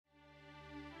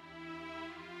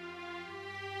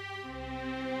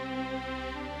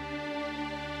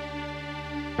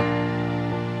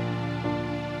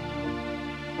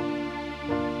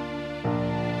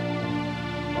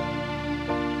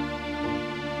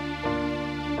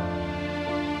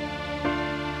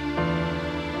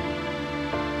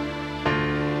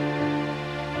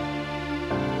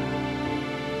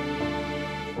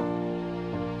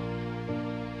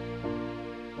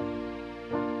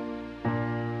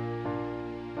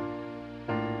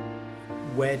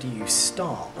where do you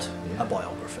start a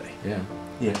biography? Yeah.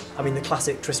 Yes. I mean, the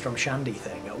classic Tristram Shandy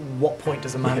thing. At what point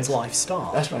does a man's life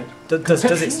start? That's right. Does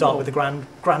it start with the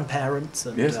grandparents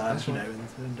and Yes, that's you right.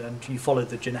 know, and you follow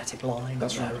the genetic line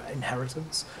That's of their right.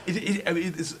 inheritance? I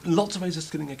mean, there's lots of ways of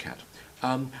skinning a cat.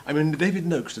 I mean, David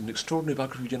Noakes did an extraordinary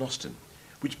biography of Jane Austen,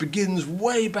 which begins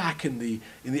way back in the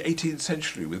 18th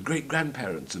century with great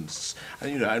grandparents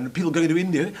and you know, and people going to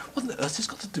India. What on earth has this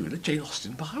got to do with a Jane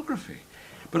Austen biography?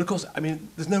 But of course, I mean,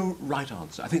 there's no right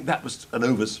answer. I think that was an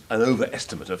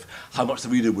overestimate of how much the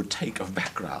reader would take of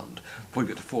background before you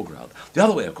get to foreground. The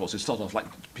other way, of course, is start off like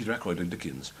Peter Ackroyd and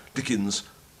Dickens. Dickens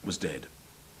was dead.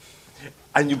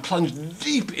 And you plunge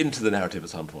deep into the narrative at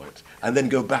some point, and then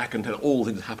go back and tell all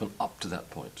the things that happened up to that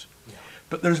point. Yeah.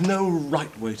 But there's no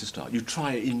right way to start. You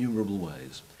try innumerable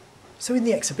ways. So in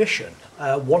the exhibition,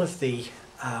 one of the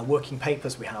working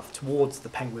papers we have towards the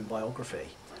Penguin biography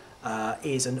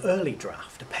is an early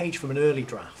draft, a page from an early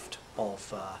draft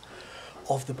of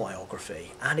the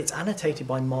biography, and it's annotated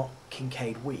by Mark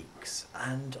Kincaid Weeks.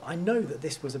 And I know that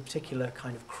this was a particular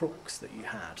kind of crux that you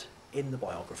had in the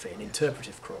biography, an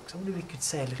interpretive crux. I wonder if you could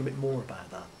say a little bit more about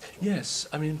that. Yes,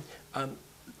 I mean,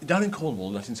 down in Cornwall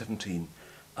in 1917,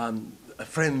 a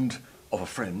friend of a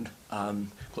friend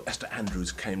called Esther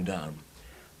Andrews came down,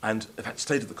 and in fact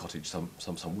stayed at the cottage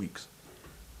some weeks.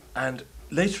 And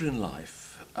later in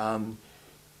life,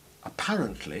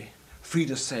 apparently,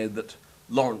 Frida said that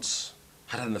Lawrence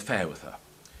had an affair with her.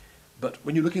 But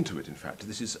when you look into it, in fact,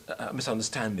 this is a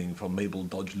misunderstanding from Mabel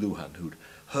Dodge Luhan, who'd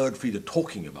heard Frida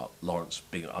talking about Lawrence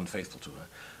being unfaithful to her,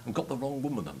 and got the wrong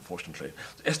woman, unfortunately.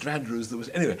 Esther Andrews, there was...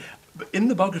 Anyway, but in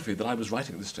the biography that I was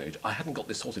writing at this stage, I hadn't got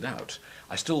this sorted out.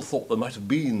 I still thought there might have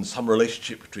been some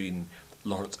relationship between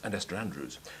Lawrence and Esther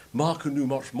Andrews. Mark, who knew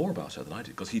much more about her than I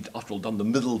did, because he'd, after all, done the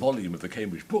middle volume of the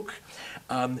Cambridge book,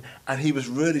 and he was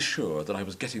really sure that I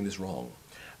was getting this wrong.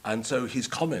 And so his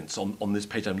comments on this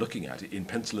page I'm looking at, in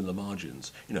pencil in the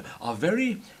margins, you know, are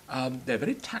very, they're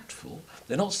very tactful.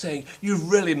 They're not saying,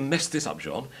 you've really messed this up,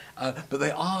 John, but they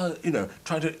are, you know,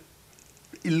 trying to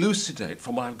elucidate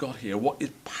from what I've got here what is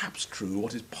perhaps true,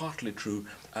 what is partly true,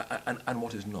 and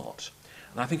what is not.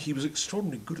 And I think he was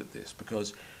extraordinarily good at this,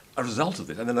 because a result of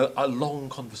this, and then a long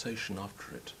conversation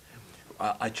after it,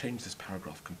 I changed this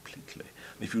paragraph completely.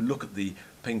 And if you look at the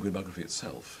Penguin biography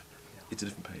itself, it's a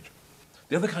different page.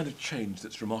 The other kind of change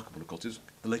that's remarkable, of course, is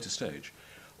the later stage,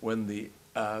 when the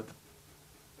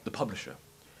publisher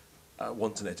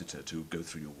wants an editor to go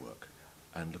through your work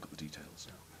and look at the details.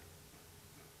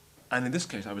 And in this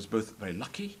case, I was both very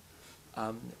lucky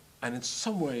and in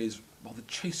some ways rather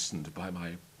chastened by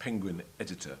my Penguin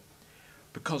editor,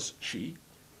 because she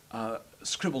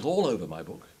scribbled all over my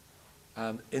book,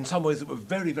 in some ways that were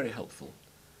very, very helpful.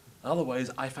 In other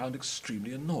ways, I found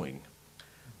extremely annoying.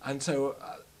 And so,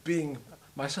 being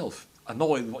myself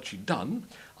annoyed with what she'd done,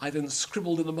 I then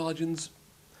scribbled in the margins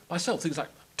myself, things like,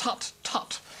 tut,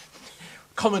 tut,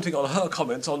 commenting on her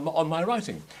comments on my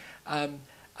writing. And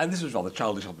this was rather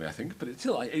childish of me, I think, but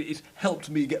it helped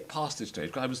me get past this stage,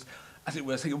 because I was, as it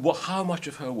were, thinking, well, how much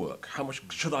of her work, how much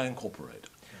should I incorporate?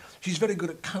 She's very good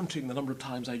at counting the number of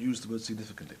times I use the word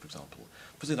significantly, for example.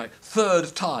 For something like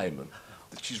third time, and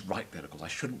she's right there, of course. I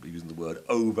shouldn't be using the word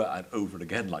over and over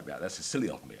again like that. That's silly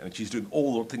of me. And she's doing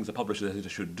all the things a publisher editor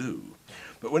should do.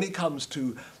 But when it comes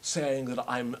to saying that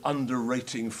I'm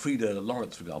underrating Frida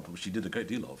Lawrence, for example, which she did a great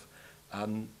deal of,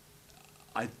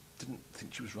 I didn't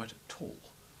think she was right at all.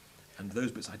 And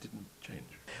those bits I didn't change.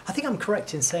 I think I'm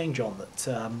correct in saying, John,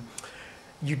 that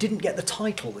you didn't get the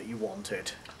title that you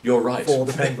wanted. You're right. For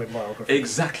the Penguin biography.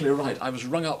 Exactly right. I was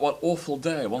rung up one awful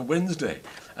day, one Wednesday,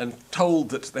 and told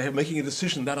that they were making a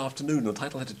decision that afternoon and the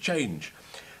title had to change.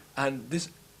 And this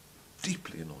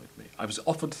deeply annoyed me. I was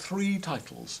offered 3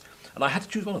 titles, and I had to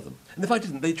choose one of them. And if I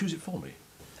didn't, they'd choose it for me.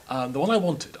 The one I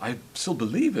wanted, I still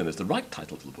believe in as the right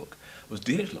title to the book, was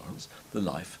D.H. Lawrence, The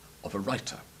Life of a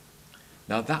Writer.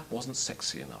 Now, that wasn't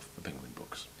sexy enough for Penguin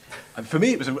books. And for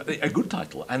me, it was a good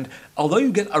title. And although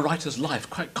you get a writer's life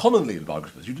quite commonly in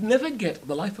biographers, you never get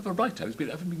the life of a writer. There's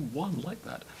ever been one like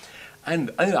that.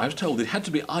 And anyway, I was told it had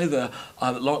to be either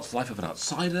Lawrence, the life of an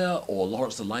outsider, or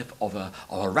Lawrence, the life of a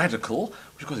radical,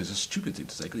 which of course is a stupid thing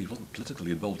to say, because he wasn't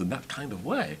politically involved in that kind of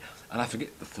way. And I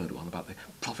forget the third one about the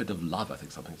prophet of love, I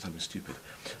think, something stupid.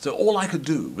 So all I could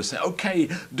do was say, OK,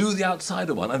 do the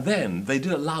outsider one. And then they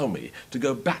did allow me to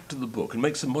go back to the book and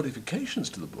make some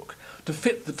modifications to the book to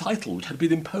fit the title which had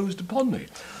been imposed upon me.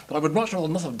 But I would much rather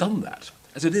not have done that.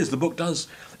 As it is, the book does,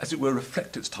 as it were,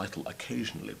 reflect its title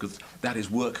occasionally, because that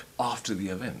is work after the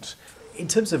event. In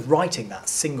terms of writing that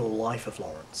single life of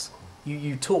Lawrence,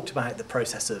 you talked about the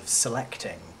process of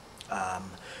selecting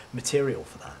material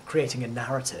for that, creating a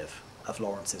narrative of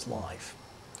Lawrence's life.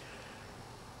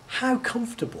 How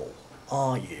comfortable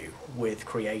are you with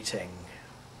creating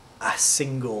a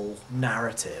single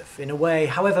narrative? In a way,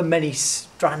 however many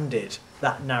stranded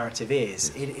that narrative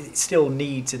is, it still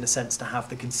needs, in a sense, to have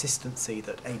the consistency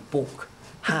that a book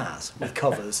has with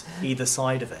covers either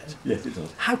side of it. Yes, it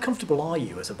does. How comfortable are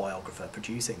you as a biographer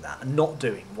producing that and not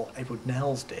doing what Edward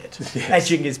Nels did, Yes.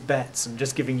 edging his bets and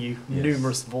just giving you Yes.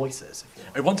 numerous voices? If you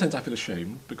like? In one sense, I feel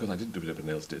ashamed because I didn't do what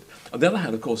everyone else did. On the other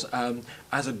hand, of course,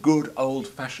 as a good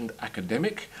old-fashioned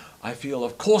academic, I feel,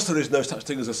 of course, there is no such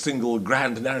thing as a single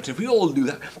grand narrative. We all knew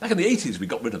that. Back in the 80s, we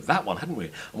got rid of that one, hadn't we?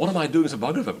 And what am I doing as a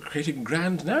biographer? Creating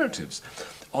grand narratives.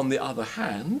 On the other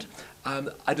hand,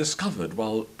 I discovered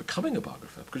while becoming a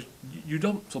biographer, because you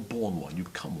don't sort of born one, you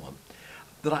become one,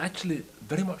 that I actually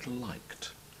very much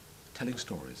liked telling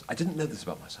stories. I didn't know this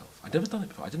about myself. I'd never done it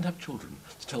before. I didn't have children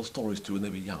to tell stories to when they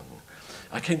were young.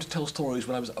 I came to tell stories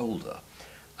when I was older.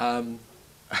 I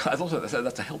thought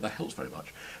that helps very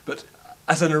much. But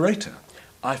as a narrator,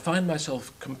 I find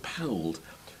myself compelled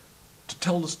to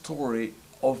tell the story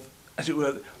of, as it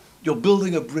were, you're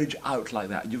building a bridge out like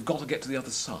that, and you've got to get to the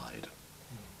other side.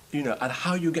 You know, and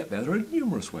how you get there are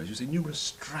numerous ways, you see, numerous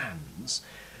strands.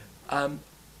 And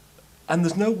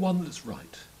there's no one that's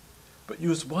right. But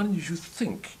you as one, you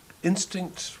think,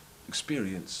 instinct,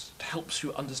 experience, helps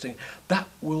you understand, that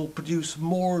will produce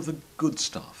more of the good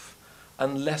stuff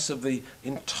and less of the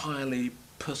entirely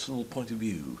personal point of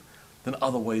view than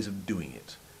other ways of doing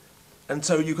it. And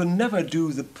so you can never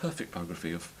do the perfect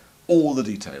biography of all the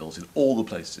details in all the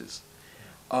places.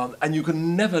 And you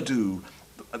can never do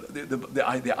the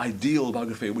ideal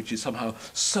biography, which is somehow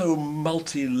so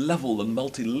multi-level and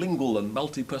multilingual and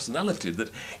multi-personality that,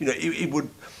 you know, it would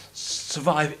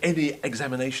survive any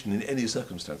examination in any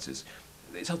circumstances.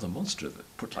 It sounds a monster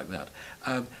put like that.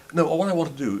 No, what I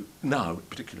want to do now,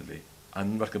 particularly,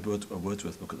 I'm writing a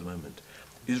Wordsworth book at the moment,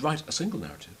 is write a single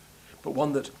narrative, but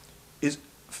one that is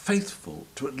faithful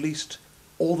to at least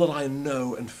all that I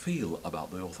know and feel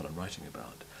about the author I'm writing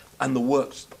about, and the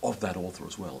works of that author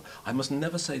as well. I must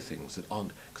never say things that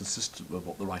aren't consistent with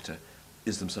what the writer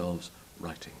is themselves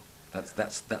writing.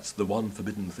 That's the one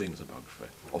forbidden thing as a biographer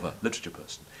of a literature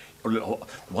person.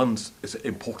 One is an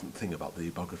important thing about the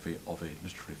biography of a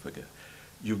literary figure.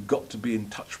 You've got to be in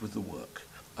touch with the work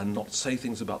and not say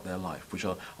things about their life which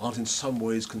aren't in some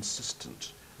ways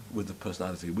consistent with the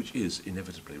personality which is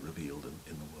inevitably revealed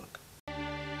in the work.